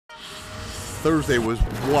Thursday was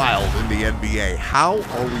wild in the NBA. How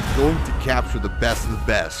are we going to capture the best of the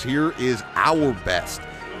best? Here is our best.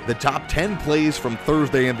 The top 10 plays from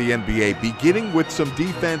Thursday in the NBA, beginning with some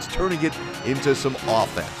defense, turning it into some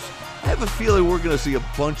offense. I have a feeling we're going to see a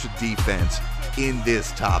bunch of defense in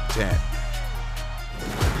this top 10.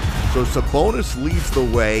 So Sabonis leads the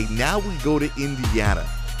way. Now we go to Indiana,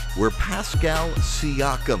 where Pascal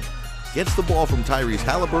Siakam gets the ball from Tyrese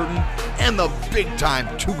Halliburton and the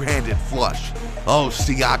big-time two-handed flush. Oh,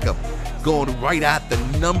 Siakam going right at the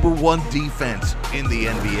 #1 defense in the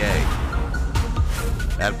NBA.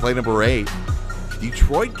 At play number 8,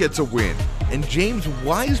 Detroit gets a win, and James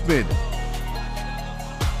Wiseman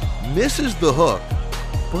misses the hook.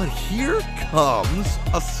 But here comes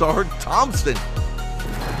Ausar Thompson.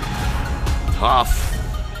 Tough.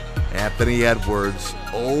 Anthony Edwards,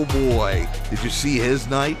 oh boy, did you see his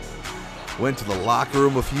night? Went to the locker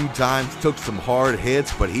room a few times, took some hard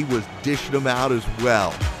hits, but he was dishing them out as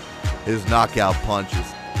well. His knockout punches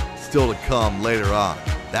still to come later on.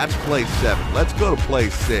 That's play 7. Let's go to play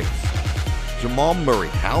 6. Jamal Murray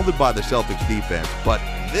hounded by the Celtics defense, but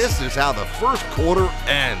this is how the first quarter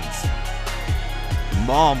ends.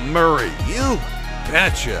 Jamal Murray, you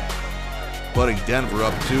betcha. Putting Denver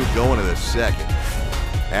up 2 going to the second.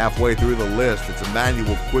 Halfway through the list, it's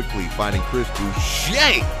Emmanuel Quickley finding Chris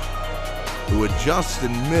Boucher, who adjusts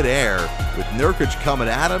in midair with Nurkic coming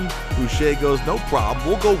at him. Boucher goes, no problem,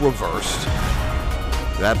 we'll go reverse.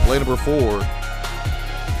 That play number 4.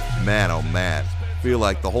 Man, oh man, feel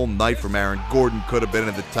like the whole night from Aaron Gordon could have been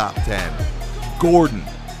in the top 10. Gordon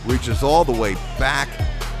reaches all the way back.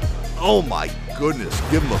 Oh my goodness,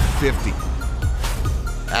 give him a 50.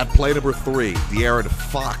 At play number 3, De'Aaron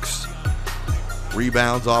Fox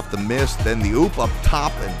rebounds off the miss, then the oop up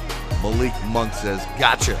top, and Malik Monk says,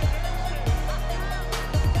 gotcha.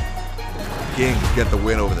 Kings get the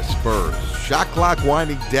win over the Spurs. Shot clock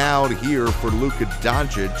winding down here for Luka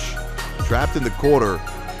Doncic. Trapped in the quarter.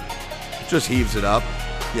 Just heaves it up.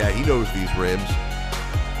 Yeah, he knows these rims.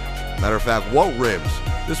 Matter of fact, what rims?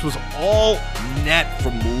 This was all net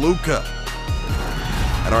from Luka.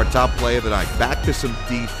 At our top play of the night, back to some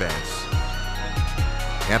defense.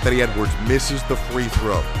 Anthony Edwards misses the free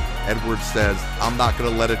throw. Edwards says, I'm not going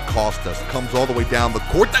to let it cost us. Comes all the way down the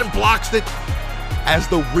court, then blocks it as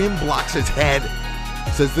the rim blocks his head.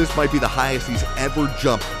 Says this might be the highest he's ever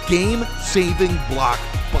jumped. Game-saving block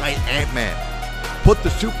by Ant-Man. Put the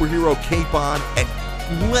superhero cape on and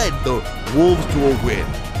led the Wolves to a win.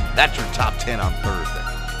 That's your top 10 on Thursday.